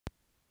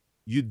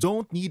You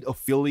don't need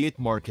affiliate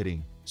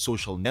marketing,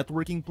 social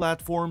networking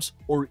platforms,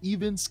 or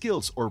even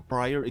skills or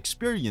prior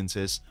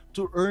experiences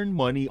to earn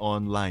money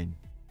online.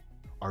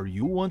 Are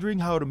you wondering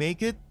how to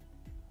make it?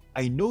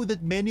 I know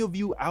that many of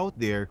you out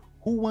there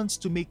who wants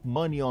to make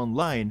money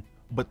online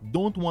but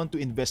don't want to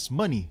invest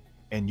money,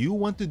 and you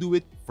want to do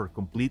it for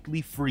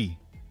completely free.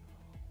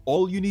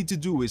 All you need to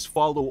do is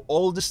follow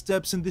all the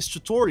steps in this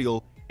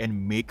tutorial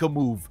and make a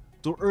move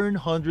to earn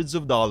hundreds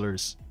of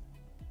dollars.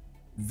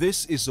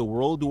 This is a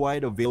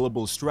worldwide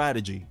available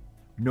strategy.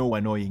 No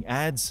annoying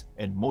ads,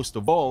 and most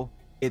of all,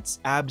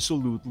 it's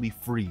absolutely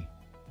free.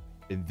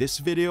 In this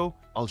video,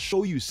 I'll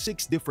show you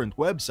 6 different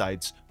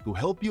websites to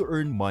help you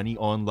earn money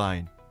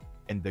online.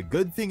 And the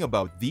good thing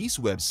about these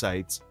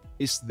websites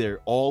is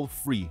they're all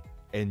free,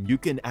 and you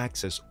can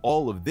access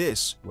all of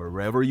this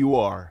wherever you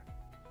are.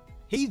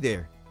 Hey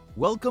there!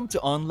 Welcome to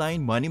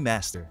Online Money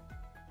Master.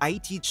 I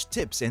teach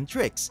tips and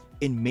tricks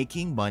in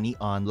making money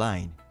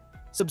online.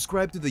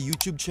 Subscribe to the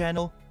YouTube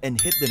channel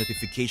and hit the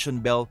notification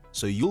bell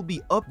so you'll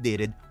be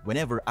updated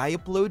whenever I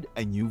upload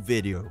a new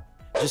video.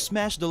 Just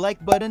smash the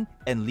like button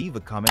and leave a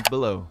comment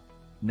below.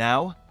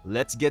 Now,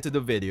 let's get to the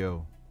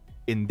video.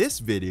 In this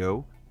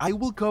video, I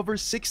will cover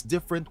 6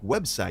 different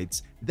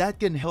websites that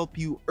can help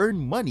you earn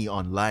money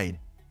online.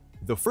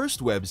 The first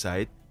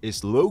website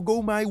is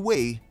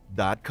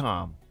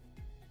logomyway.com.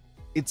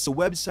 It's a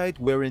website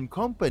wherein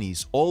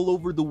companies all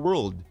over the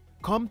world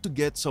come to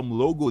get some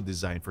logo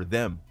design for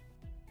them.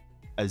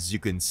 As you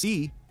can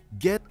see,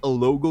 get a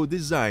logo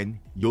design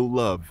you'll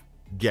love,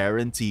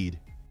 guaranteed.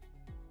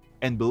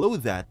 And below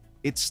that,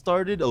 it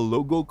started a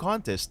logo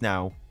contest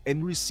now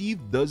and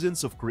received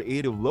dozens of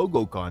creative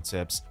logo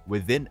concepts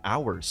within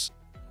hours.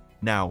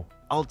 Now,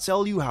 I'll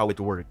tell you how it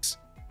works.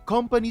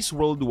 Companies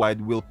worldwide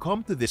will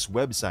come to this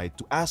website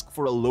to ask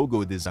for a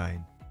logo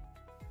design.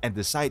 And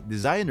the site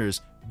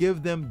designers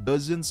give them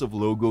dozens of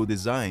logo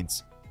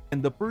designs.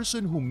 And the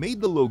person who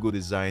made the logo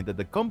design that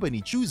the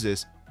company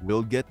chooses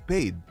will get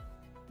paid.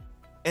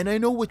 And I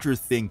know what you're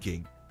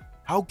thinking.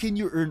 How can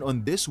you earn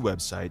on this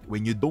website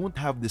when you don't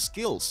have the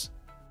skills?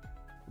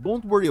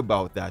 Don't worry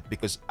about that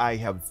because I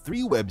have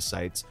 3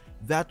 websites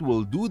that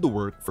will do the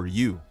work for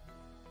you.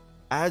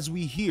 As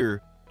we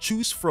hear,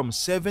 choose from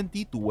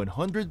 70 to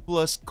 100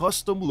 plus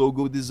custom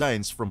logo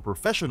designs from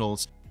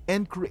professionals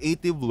and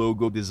creative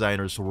logo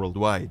designers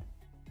worldwide.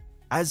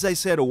 As I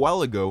said a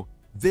while ago,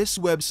 this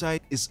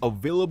website is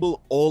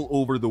available all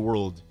over the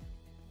world.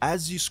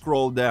 As you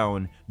scroll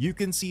down, you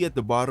can see at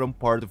the bottom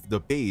part of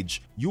the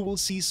page, you will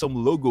see some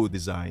logo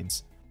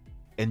designs.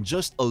 And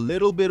just a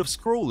little bit of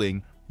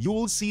scrolling, you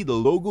will see the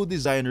logo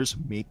designers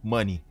make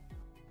money.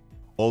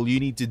 All you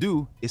need to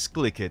do is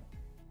click it.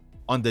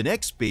 On the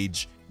next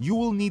page, you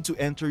will need to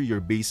enter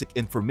your basic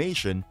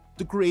information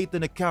to create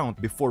an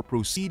account before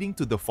proceeding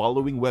to the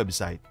following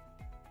website.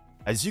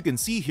 As you can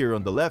see here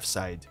on the left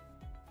side,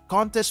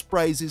 contest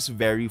prizes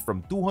vary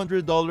from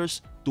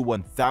 $200 to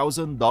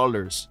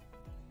 $1,000.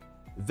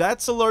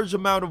 That's a large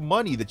amount of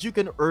money that you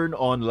can earn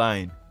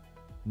online.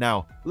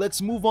 Now,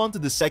 let's move on to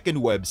the second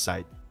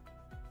website.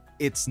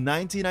 It's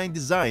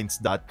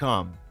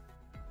 99designs.com.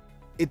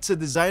 It's a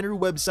designer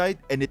website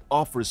and it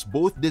offers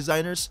both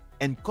designers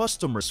and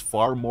customers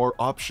far more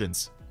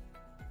options.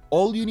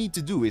 All you need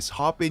to do is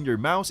hop in your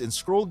mouse and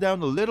scroll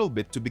down a little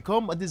bit to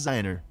become a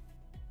designer.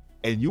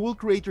 And you will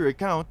create your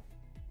account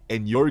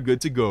and you're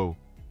good to go.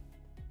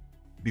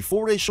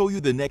 Before I show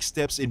you the next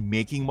steps in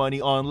making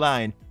money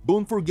online,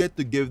 don't forget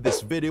to give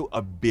this video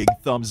a big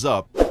thumbs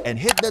up and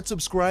hit that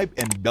subscribe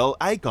and bell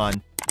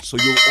icon so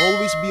you'll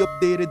always be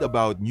updated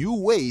about new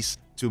ways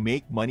to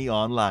make money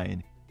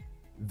online.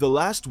 The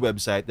last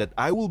website that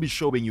I will be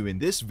showing you in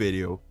this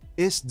video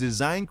is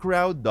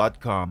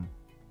designcrowd.com.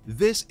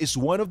 This is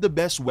one of the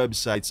best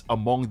websites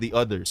among the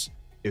others.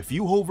 If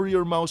you hover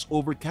your mouse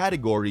over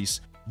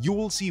categories, you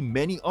will see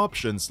many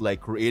options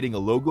like creating a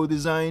logo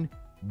design,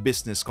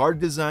 business card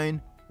design,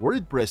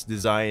 WordPress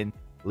design,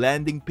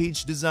 landing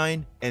page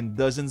design, and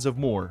dozens of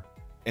more.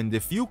 And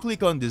if you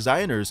click on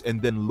designers and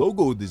then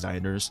logo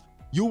designers,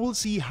 you will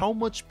see how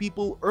much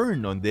people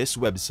earn on this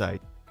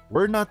website.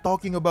 We're not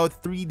talking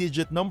about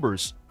 3-digit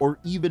numbers or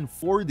even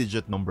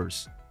 4-digit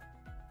numbers,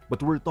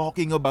 but we're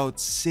talking about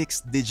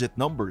 6-digit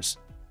numbers.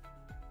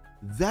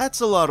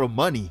 That's a lot of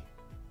money.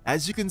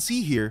 As you can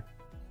see here,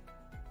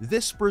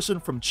 this person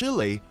from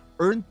Chile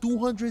earned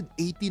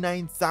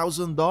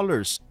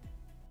 $289,000.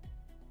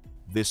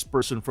 This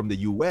person from the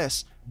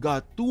US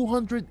got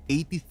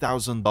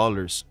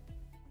 $280,000.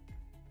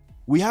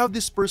 We have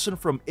this person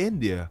from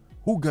India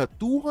who got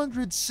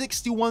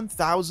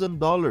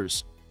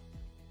 $261,000.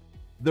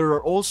 There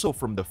are also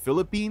from the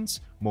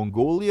Philippines,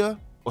 Mongolia,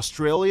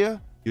 Australia,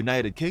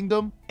 United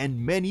Kingdom, and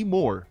many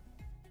more.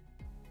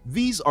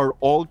 These are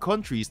all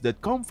countries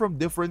that come from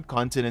different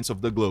continents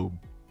of the globe.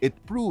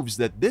 It proves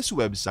that this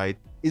website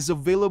is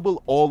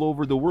available all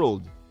over the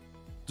world.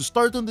 To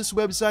start on this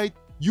website,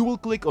 you will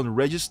click on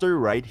register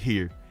right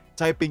here,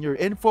 type in your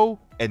info,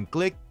 and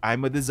click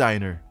I'm a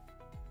designer.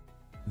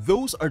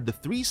 Those are the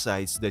 3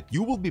 sites that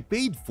you will be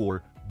paid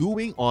for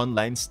doing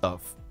online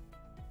stuff.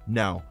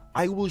 Now,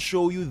 I will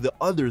show you the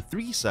other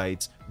 3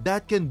 sites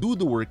that can do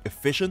the work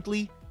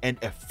efficiently and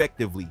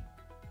effectively.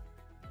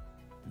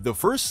 The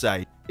first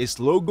site is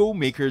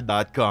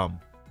logomaker.com.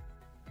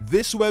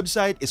 This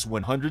website is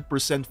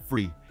 100%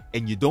 free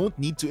and you don't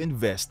need to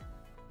invest.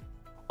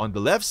 On the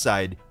left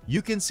side,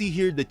 you can see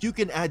here that you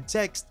can add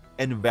text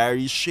and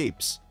various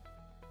shapes.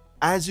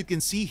 As you can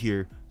see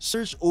here,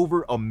 search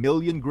over 1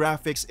 million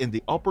graphics in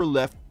the upper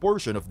left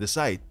portion of the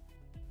site.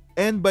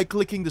 And by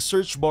clicking the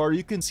search bar,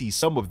 you can see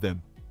some of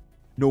them.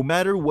 No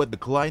matter what the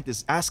client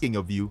is asking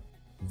of you,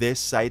 this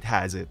site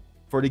has it.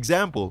 For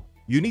example,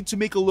 you need to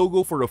make a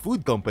logo for a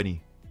food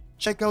company.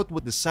 Check out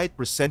what the site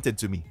presented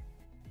to me.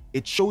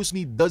 It shows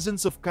me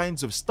dozens of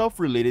kinds of stuff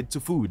related to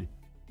food.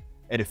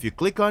 And if you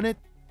click on it,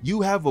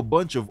 you have a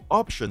bunch of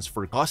options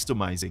for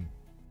customizing.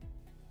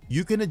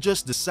 You can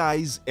adjust the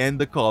size and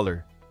the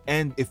color.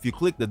 And if you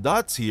click the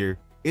dots here,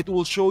 it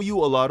will show you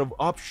a lot of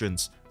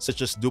options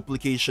such as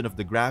duplication of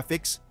the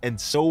graphics and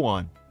so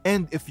on.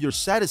 And if you're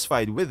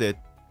satisfied with it,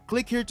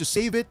 click here to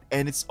save it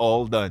and it's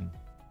all done.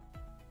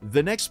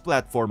 The next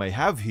platform I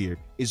have here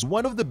is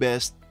one of the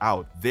best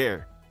out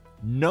there.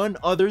 None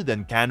other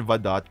than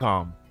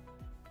Canva.com.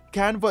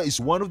 Canva is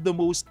one of the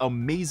most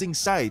amazing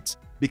sites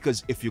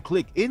because if you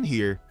click in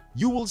here,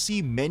 you will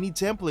see many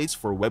templates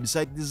for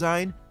website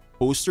design,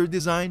 poster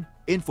design,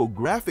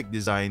 infographic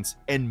designs,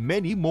 and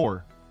many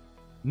more.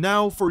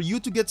 Now, for you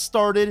to get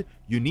started,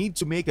 you need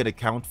to make an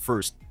account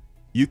first.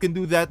 You can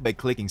do that by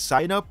clicking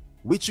sign up,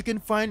 which you can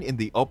find in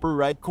the upper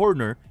right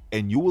corner,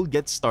 and you will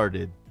get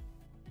started.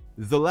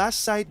 The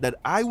last site that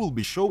I will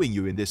be showing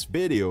you in this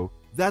video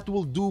that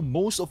will do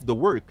most of the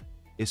work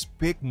is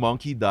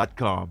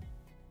PicMonkey.com.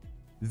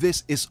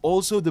 This is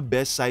also the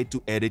best site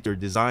to edit your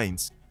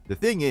designs. The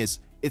thing is,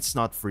 it's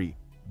not free,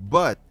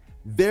 but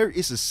there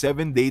is a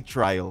 7-day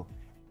trial.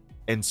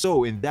 And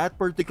so in that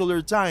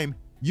particular time,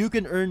 you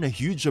can earn a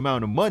huge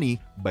amount of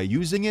money by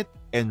using it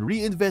and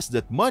reinvest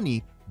that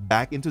money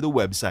back into the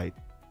website.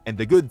 And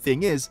the good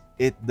thing is,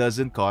 it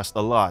doesn't cost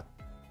a lot.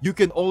 You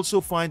can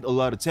also find a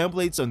lot of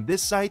templates on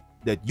this site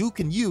that you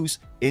can use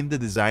in the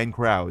design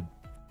crowd.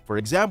 For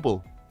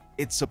example,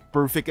 it's a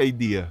perfect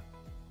idea.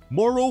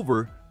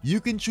 Moreover, you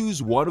can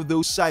choose one of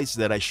those sites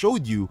that I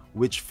showed you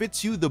which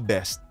fits you the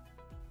best.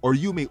 Or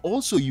you may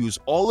also use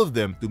all of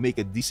them to make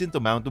a decent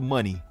amount of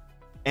money.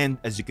 And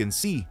as you can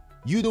see,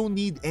 you don't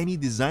need any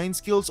design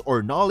skills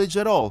or knowledge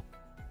at all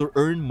to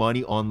earn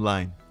money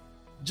online.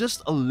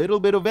 Just a little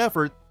bit of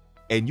effort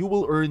and you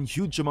will earn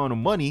huge amount of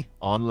money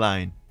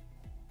online.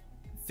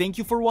 Thank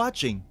you for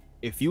watching.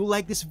 If you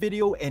like this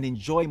video and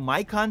enjoy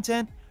my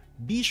content,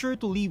 be sure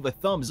to leave a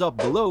thumbs up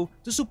below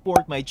to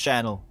support my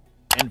channel.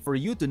 And for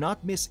you to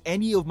not miss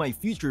any of my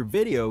future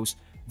videos,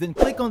 then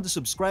click on the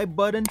subscribe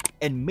button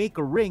and make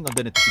a ring on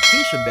the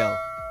notification bell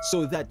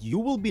so that you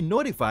will be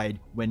notified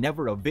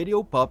whenever a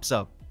video pops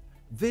up.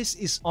 This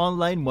is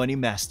Online Money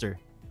Master.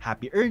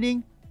 Happy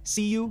earning!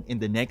 See you in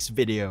the next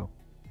video.